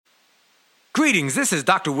Greetings, this is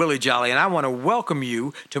Dr. Willie Jolly, and I want to welcome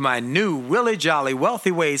you to my new Willie Jolly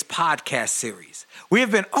Wealthy Ways podcast series. We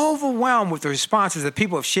have been overwhelmed with the responses that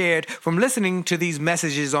people have shared from listening to these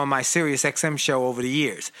messages on my SiriusXM show over the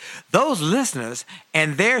years. Those listeners,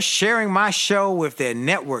 and they're sharing my show with their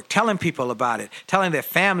network, telling people about it, telling their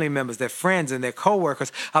family members, their friends, and their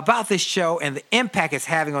coworkers about this show and the impact it's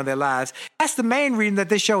having on their lives. That's the main reason that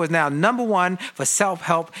this show is now number one for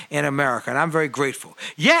self-help in America, and I'm very grateful.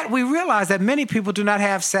 Yet, we realize that many people do not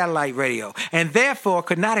have satellite radio and therefore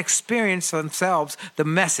could not experience for themselves the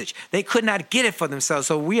message. They could not get it for themselves.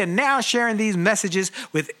 So we are now sharing these messages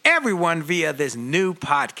with everyone via this new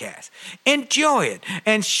podcast. Enjoy it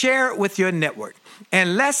and share it with your network.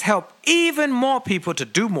 And let's help even more people to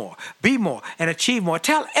do more, be more, and achieve more.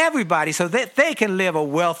 Tell everybody so that they can live a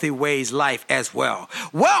Wealthy Ways life as well.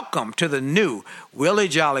 Welcome to the new Willie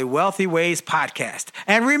Jolly Wealthy Ways podcast.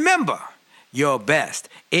 And remember, your best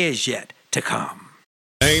is yet to come.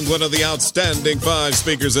 Named one of the outstanding 5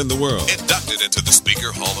 speakers in the world. Inducted into the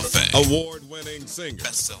Speaker Hall of Fame. Award-winning singer.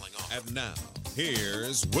 Best-selling author. And now,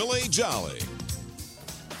 here's Willie Jolly.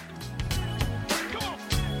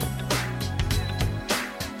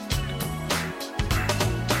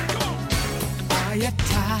 Are you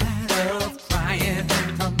tired of crying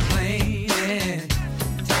and complaining?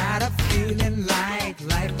 Tired of feeling like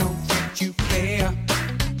life don't treat you fair?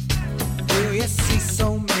 Do you see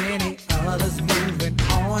so many others moving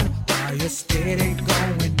on while you're steady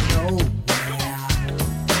going nowhere?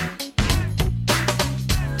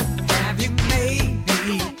 Have you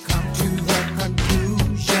maybe come to the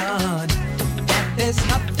conclusion that there's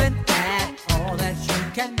nothing at all that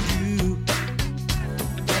you can do?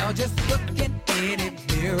 Well, just look in any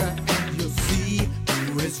mirror and you'll see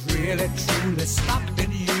who is really truly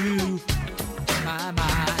stopping you. My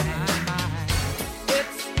mind.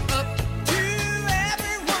 It's up to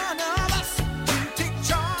every one of us to take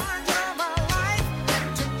charge of our life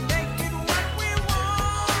and to make it what we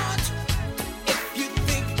want. If you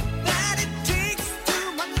think that it takes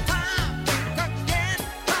too much time, think again,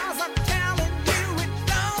 'cause I'm telling you it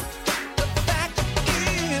don't. The fact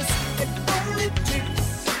is, it only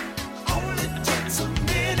takes a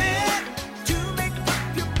minute to make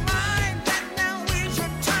up your mind that now is your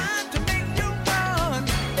time to make your run.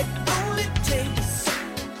 It only takes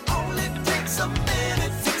a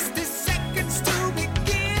minute, 60 seconds to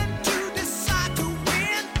begin to decide to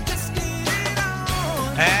win. Just get it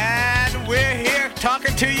on. And we're here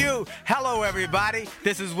talking to you. Hello, everybody.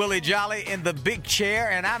 This is Willie Jolly in the big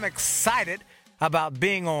chair, and I'm excited about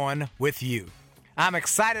being on with you. I'm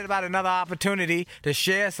excited about another opportunity to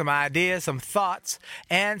share some ideas, some thoughts,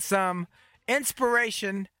 and some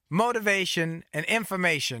inspiration, motivation, and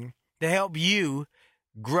information to help you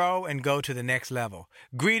grow and go to the next level.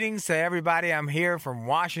 Greetings to everybody. I'm here from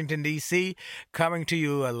Washington, D.C., coming to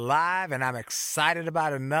you live, and I'm excited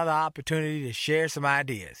about another opportunity to share some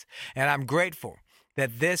ideas. And I'm grateful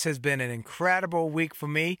that this has been an incredible week for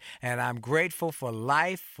me, and I'm grateful for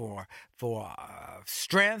life, for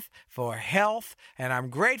strength, for health, and I'm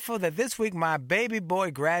grateful that this week my baby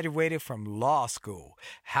boy graduated from law school,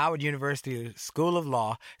 Howard University School of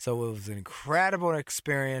Law, so it was an incredible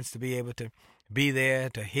experience to be able to be there,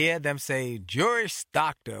 to hear them say, Juris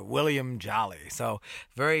Dr. William Jolly. So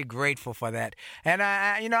very grateful for that. And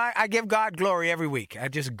I give God glory every week.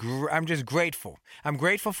 I'm just grateful. I'm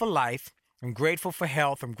grateful for life. I'm grateful for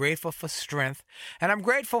health. I'm grateful for strength. And I'm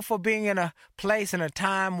grateful for being in a place and a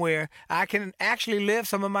time where I can actually live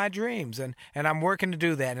some of my dreams. And I'm working to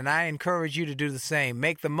do that. And I encourage you to do the same.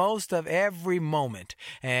 Make the most of every moment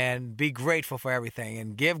and be grateful for everything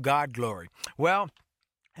and give God glory. Well,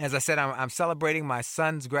 as I said, I'm celebrating my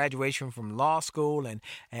son's graduation from law school, and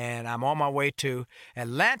I'm on my way to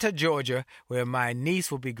Atlanta, Georgia, where my niece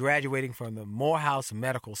will be graduating from the Morehouse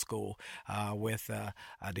Medical School with a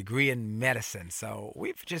degree in medicine. So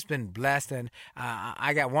we've just been blessed, and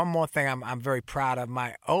I got one more thing I'm very proud of.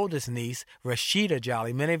 My oldest niece, Rashida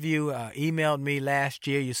Jolly. Many of you emailed me last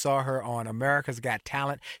year. You saw her on America's Got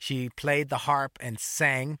Talent. She played the harp and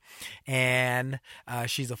sang, and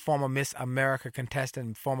she's a former Miss America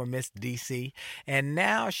contestant, former Miss DC, and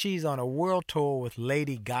now she's on a world tour with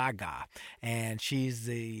Lady Gaga, and she's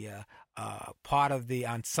the part of the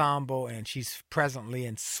ensemble, and she's presently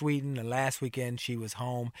in Sweden. And last weekend she was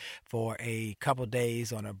home for a couple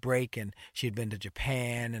days on a break, and she'd been to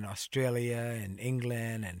Japan and Australia and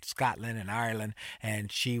England and Scotland and Ireland,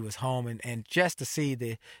 and she was home, and just to see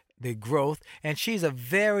the the growth. And she's a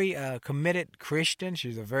very committed Christian.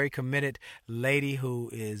 She's a very committed lady who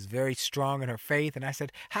is very strong in her faith. And I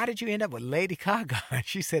said, how did you end up with Lady Gaga? And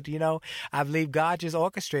she said, I believe God just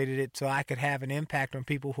orchestrated it so I could have an impact on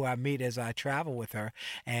people who I meet as I travel with her.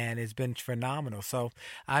 And it's been phenomenal. So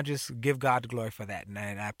I just give God the glory for that. And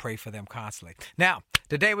I pray for them constantly. Now,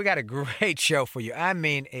 today we got a great show for you. I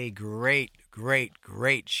mean, a great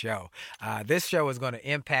show. This show is going to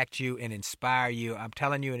impact you and inspire you. I'm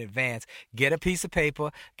telling you in advance, get a piece of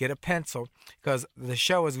paper, get a pencil, because the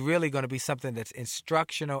show is really going to be something that's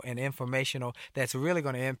instructional and informational that's really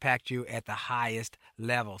going to impact you at the highest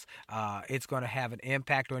levels. It's going to have an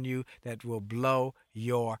impact on you that will blow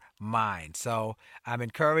your mind. So I'm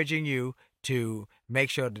encouraging you to make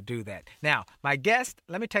sure to do that. Now, my guest,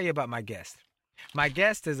 let me tell you about my guest. My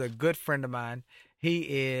guest is a good friend of mine. He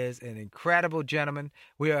is an incredible gentleman.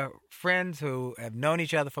 We are friends who have known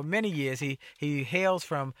each other for many years. He hails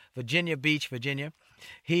from Virginia Beach, Virginia.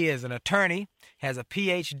 He is an attorney, has a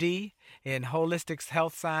Ph.D. in holistic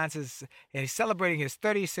health sciences, and he's celebrating his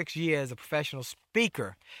 36 years as a professional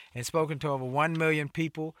speaker and spoken to over 1 million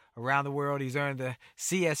people around the world. He's earned the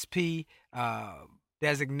CSP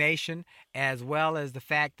designation, as well as the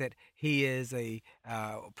fact that he is a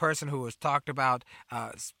person who has talked about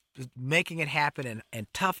making it happen in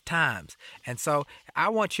tough times. And so I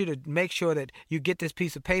want you to make sure that you get this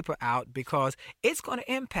piece of paper out because it's going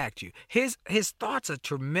to impact you. His thoughts are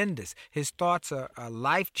tremendous. His thoughts are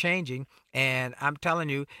life-changing. And I'm telling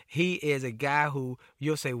you, he is a guy who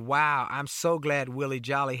you'll say, wow, I'm so glad Willie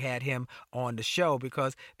Jolly had him on the show,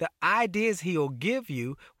 because the ideas he'll give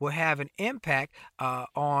you will have an impact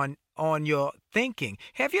on your thinking.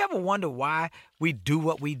 Have you ever wondered why we do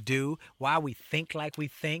what we do, why we think like we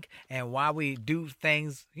think, and why we do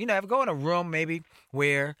things? Ever go in a room maybe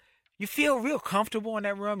where you feel real comfortable in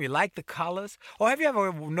that room, you like the colors? Or have you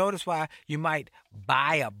ever noticed why you might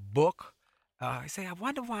buy a book? You say, I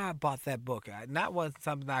wonder why I bought that book. Not wasn't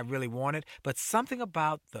something I really wanted, but something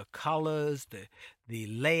about the colors, the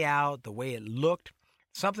layout, the way it looked.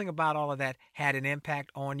 Something about all of that had an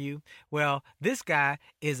impact on you. Well, this guy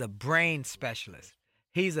is a brain specialist.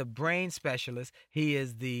 He's a brain specialist. He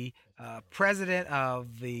is the president of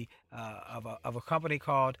a company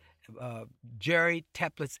called Jerry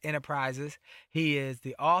Teplitz Enterprises. He is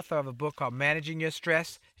the author of a book called Managing Your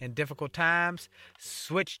Stress in Difficult Times.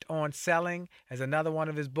 Switched on Selling as another one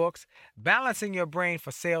of his books. Balancing Your Brain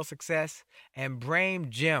for Sales Success, and Brain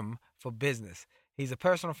Gym for Business. He's a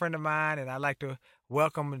personal friend of mine, and I'd like to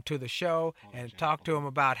welcome him to the show and talk to him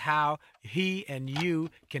about how he and you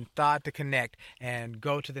can start to connect and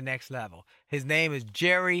go to the next level. His name is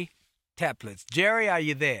Jerry Teplitz. Jerry, are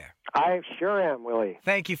you there? I sure am, Willie.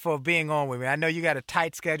 Thank you for being on with me. I know you got a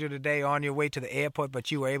tight schedule today on your way to the airport,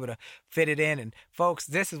 but you were able to fit it in. And folks,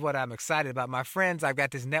 this is what I'm excited about. My friends, I've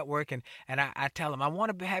got this network, and I tell them, I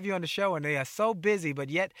want to have you on the show, and they are so busy, but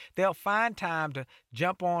yet they'll find time to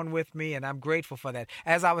jump on with me, and I'm grateful for that.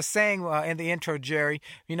 As I was saying in the intro, Jerry,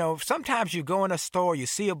 sometimes you go in a store, you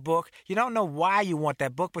see a book, you don't know why you want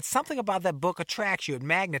that book, but something about that book attracts you, it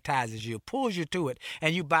magnetizes you, pulls you to it,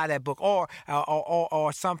 and you buy that book, or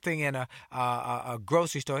something in a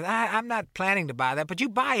grocery store. I'm not planning to buy that, but you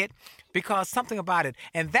buy it because something about it,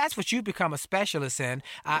 and that's what you become a specialist in.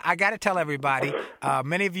 I got to tell everybody,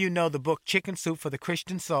 many of you know the book Chicken Soup for the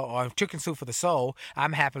Christian Soul, or Chicken Soup for the Soul.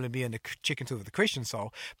 I'm happy to be in the Chicken Soup for the Christian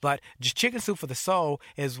Soul, but just Chicken Soup for the Soul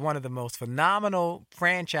is one of the most phenomenal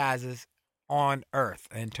franchises on earth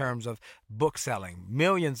in terms of book selling.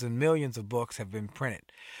 Millions and millions of books have been printed.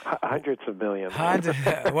 Hundreds of millions. Hundreds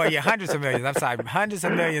of millions. I'm sorry. Hundreds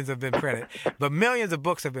of millions have been printed, but millions of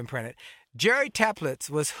books have been printed. Jerry Teplitz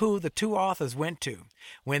was who the two authors went to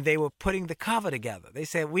when they were putting the cover together. They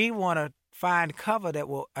said, we want to find cover that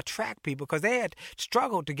will attract people, because they had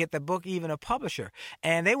struggled to get the book even a publisher.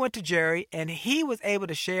 And they went to Jerry, and he was able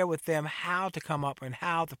to share with them how to come up and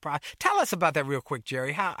how the process. Tell us about that real quick,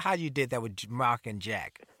 Jerry, how you did that with Mark and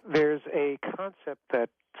Jack. There's a concept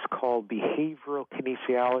that's called behavioral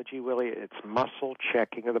kinesiology, Willie. It's muscle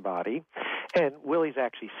checking of the body. And Willie's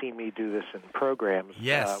actually seen me do this in programs.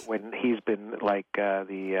 Yes. When he's been like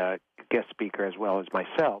the guest speaker as well as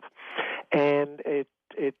myself. And it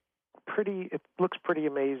looks pretty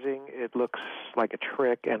amazing. It looks like a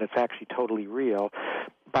trick, and it's actually totally real.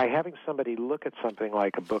 By having somebody look at something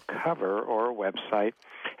like a book cover or a website,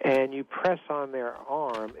 and you press on their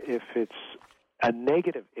arm, if it's a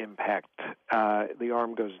negative impact, the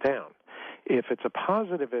arm goes down. If it's a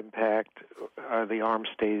positive impact, the arm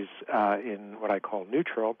stays in what I call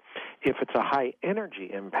neutral. If it's a high energy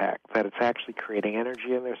impact, that it's actually creating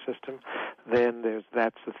energy in their system, then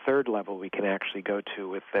that's the third level we can actually go to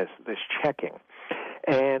with this checking.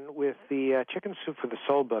 And with the Chicken Soup for the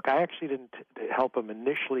Soul book, I actually didn't help them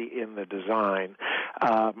initially in the design.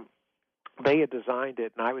 They had designed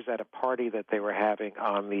it, and I was at a party that they were having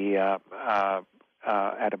on the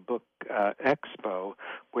at a book expo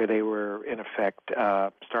where they were, in effect,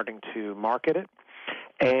 starting to market it.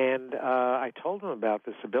 And I told them about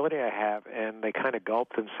this ability I have, and they kind of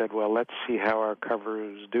gulped and said, well, let's see how our cover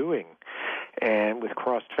is doing, and with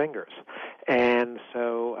crossed fingers. And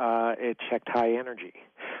so it checked high energy.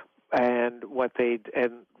 And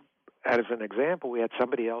as an example, we had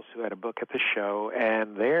somebody else who had a book at the show,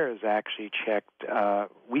 and theirs actually checked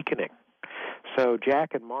weakening. So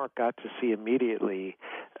Jack and Mark got to see immediately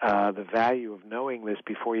the value of knowing this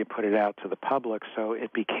before you put it out to the public, so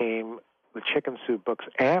it became the Chicken Soup books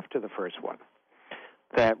after the first one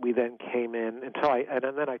that we then came in and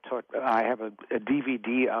then I have a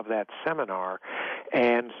DVD of that seminar,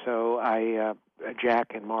 and so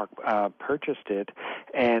Jack and Mark purchased it,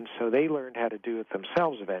 and so they learned how to do it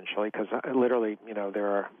themselves eventually, because literally, there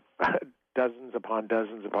are dozens upon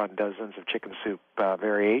dozens upon dozens of Chicken Soup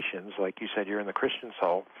variations. Like you said, you're in the Christian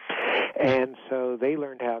Soul. And so they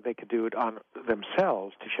learned how they could do it on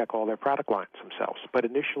themselves to check all their product lines themselves. But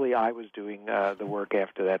initially, I was doing the work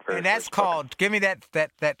after that very. And that's called, give me that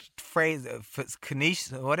phrase,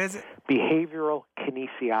 what is it? Behavioral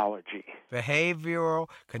kinesiology. Behavioral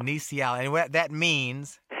kinesiology. And what that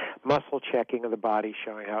means? Muscle checking of the body,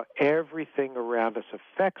 showing how everything around us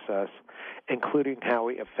affects us, including how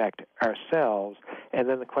we affect ourselves. And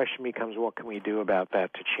then the question becomes, what can we do about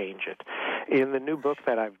that to change it? In the new book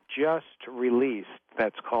that I've just released,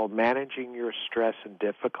 that's called Managing Your Stress in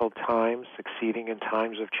Difficult Times, Succeeding in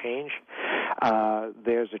Times of Change,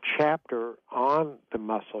 there's a chapter on the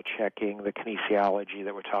muscle checking, the kinesiology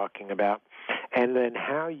that we're talking about, and then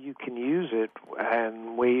how you can use it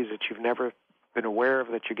in ways that you've never been aware of,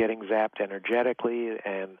 that you're getting zapped energetically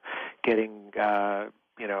and getting,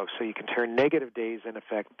 so you can turn negative days, in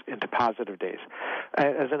effect, into positive days.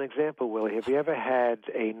 As an example, Willie, have you ever had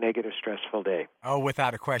a negative, stressful day? Oh,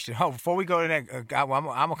 without a question. Oh, before we go to that, I'm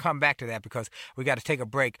going to come back to that because we got to take a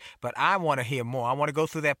break. But I want to hear more. I want to go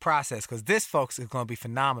through that process because this, folks, is going to be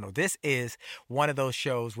phenomenal. This is one of those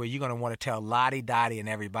shows where you're going to want to tell Lottie, Dottie, and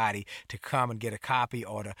everybody to come and get a copy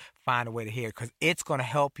or to find a way to hear it, because it's going to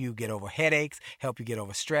help you get over headaches, help you get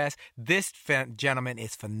over stress. This gentleman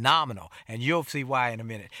is phenomenal, and you'll see why in a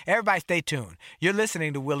minute. Everybody stay tuned. You're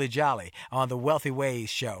listening to Willie Jolly on the Wealthy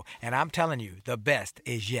Ways Show, and I'm telling you, the best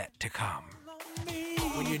is yet to come.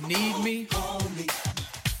 When you need me, call me.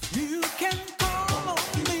 You can call on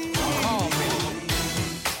me. Call me.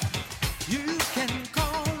 You can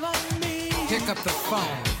call on me. Pick up the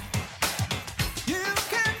phone. You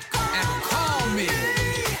can call and call me.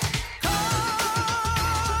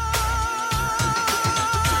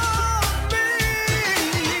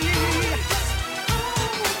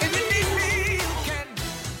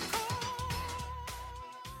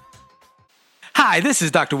 Hi, this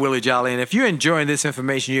is Dr. Willie Jolly, and if you're enjoying this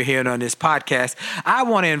information you're hearing on this podcast, I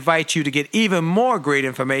want to invite you to get even more great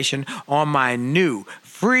information on my new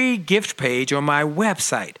free gift page on my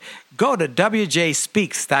website. Go to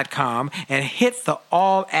wjspeaks.com and hit the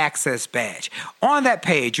All Access badge. On that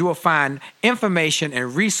page, you will find information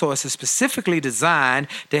and resources specifically designed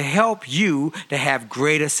to help you to have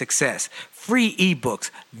greater success. Free ebooks,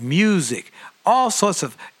 music, all sorts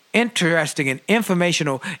of interesting and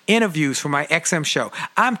informational interviews for my XM show.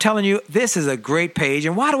 I'm telling you, this is a great page.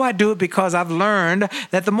 And why do I do it? Because I've learned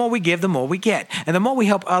that the more we give, the more we get. And the more we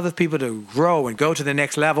help other people to grow and go to the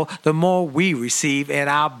next level, the more we receive in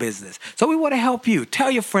our business. So we want to help you.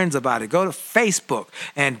 Tell your friends about it. Go to Facebook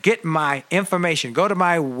and get my information. Go to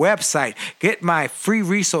my website, get my free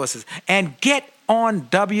resources, and get on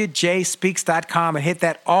wjspeaks.com and hit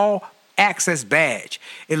that All Access badge.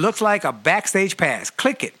 It looks like a backstage pass.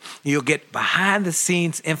 Click it. You'll get behind the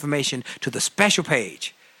scenes information to the special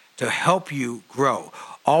page to help you grow.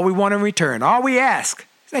 All we want in return, all we ask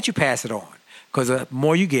is that you pass it on, because the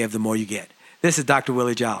more you give, the more you get. This is Dr.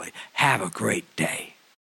 Willie Jolly. Have a great day.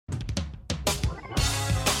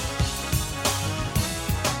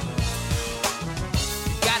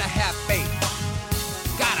 Gotta have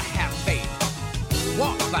faith. Gotta have faith.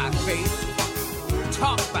 Walk by faith.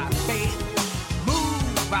 Talk by faith.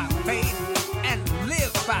 Move by faith. And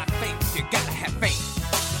live by faith. You gotta have faith.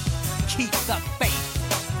 Keep the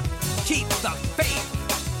faith. Keep the faith.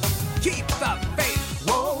 Keep the faith.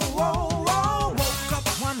 Whoa, whoa, whoa. Woke up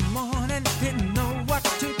one morning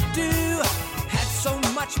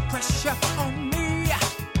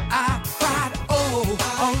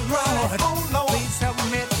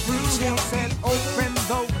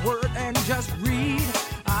just read.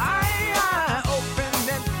 I opened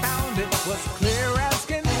and found it was clear as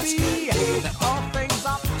can be that all things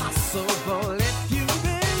are possible if you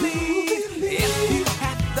believe. If you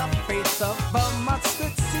had the faith of a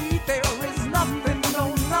mustard seed, there is nothing,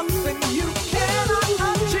 no nothing you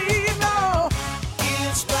cannot achieve. No,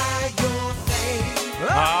 it's by your faith.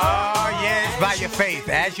 Oh, yeah, it's by your faith.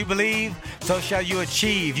 As you believe, so shall you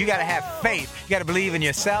achieve. You got to have faith. You got to believe in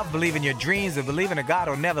yourself, believe in your dreams, and believe in a God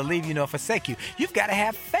who will never leave you nor forsake you. You've got to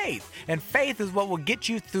have faith. And faith is what will get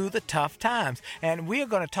you through the tough times. And we're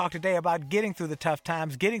going to talk today about getting through the tough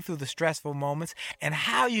times, getting through the stressful moments, and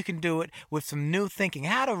how you can do it with some new thinking,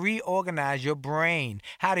 how to reorganize your brain,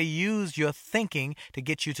 how to use your thinking to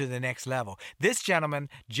get you to the next level. This gentleman,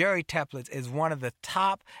 Jerry Teplitz, is one of the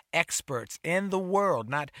top experts in the world,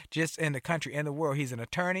 not just in the country, in the world. He's an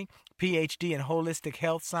attorney, PhD in holistic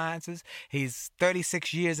health sciences. He's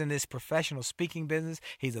 36 years in this professional speaking business.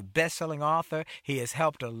 He's a best-selling author. He has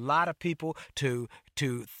helped a lot of people to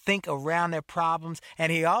think around their problems,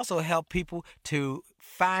 and he also helped people to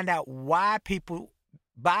find out why people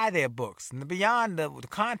buy their books. And beyond the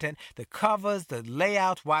content, the covers, the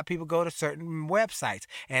layouts, why people go to certain websites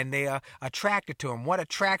and they are attracted to them. What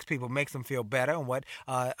attracts people makes them feel better, and what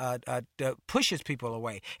pushes people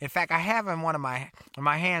away. In fact, I have in one of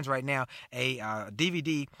my hands right now a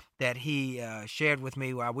DVD that he shared with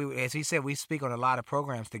me while as he said, we speak on a lot of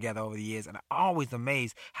programs together over the years, and I'm always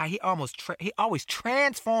amazed how he always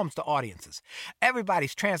transforms the audiences.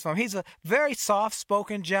 Everybody's transformed. He's a very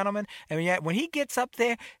soft-spoken gentleman, and yet when he gets up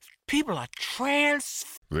there, people are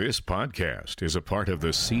This podcast is a part of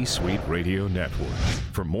the C-Suite Radio Network.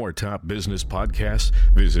 For more top business podcasts,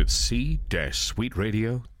 visit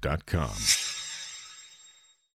c-suiteradio.com.